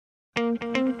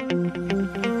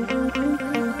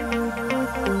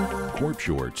Corp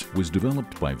Shorts was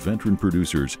developed by veteran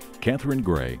producers Catherine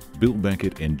Gray, Bill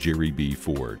Beckett, and Jerry B.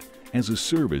 Ford as a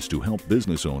service to help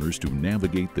business owners to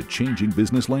navigate the changing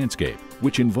business landscape,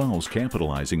 which involves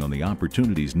capitalizing on the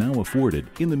opportunities now afforded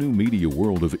in the new media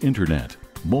world of internet,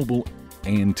 mobile,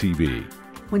 and TV.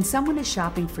 When someone is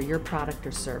shopping for your product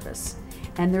or service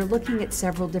and they're looking at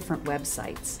several different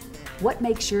websites, what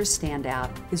makes yours stand out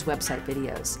is website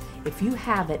videos. If you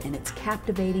have it and it's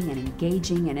captivating and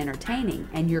engaging and entertaining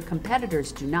and your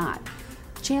competitors do not,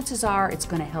 chances are it's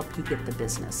going to help you get the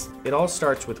business. It all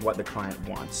starts with what the client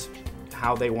wants,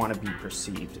 how they want to be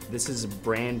perceived. This is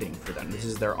branding for them. This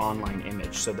is their online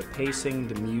image. So the pacing,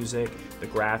 the music, the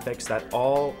graphics, that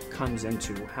all comes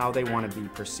into how they want to be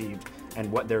perceived and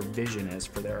what their vision is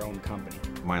for their own company.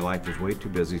 My life is way too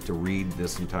busy to read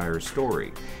this entire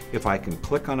story. If I can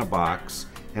click on a box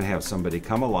and have somebody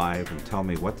come alive and tell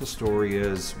me what the story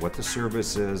is, what the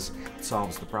service is, it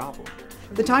solves the problem.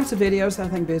 The types of videos that I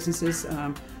think businesses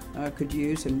could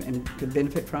use and could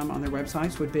benefit from on their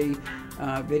websites would be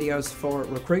videos for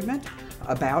recruitment,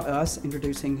 about us,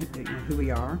 introducing who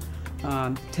we are,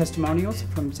 testimonials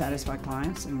from satisfied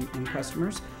clients and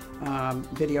customers,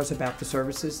 videos about the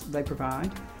services they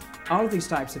provide. All of these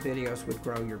types of videos would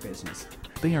grow your business.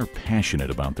 They are passionate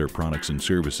about their products and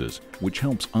services, which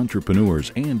helps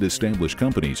entrepreneurs and established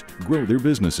companies grow their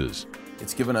businesses.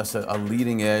 It's given us a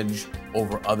leading edge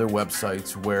over other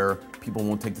websites where people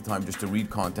won't take the time just to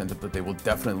read content, but they will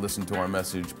definitely listen to our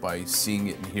message by seeing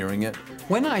it and hearing it.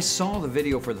 When I saw the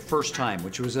video for the first time,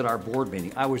 which was at our board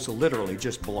meeting, I was literally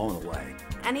just blown away.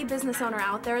 Any business owner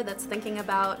out there that's thinking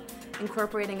about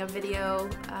incorporating a video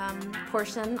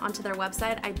portion onto their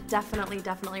website, I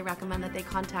definitely recommend that they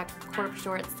contact Corp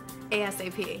Shorts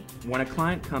ASAP. When a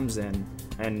client comes in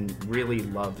and really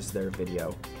loves their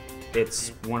video, it's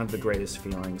one of the greatest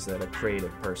feelings that a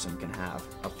creative person can have,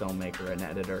 a filmmaker, an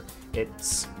editor.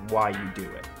 It's why you do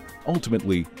it.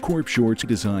 Ultimately, Corp Shorts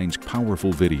designs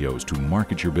powerful videos to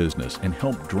market your business and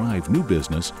help drive new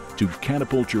business to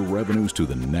catapult your revenues to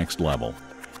the next level.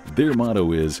 Their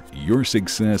motto is, "Your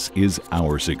success is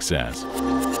our success."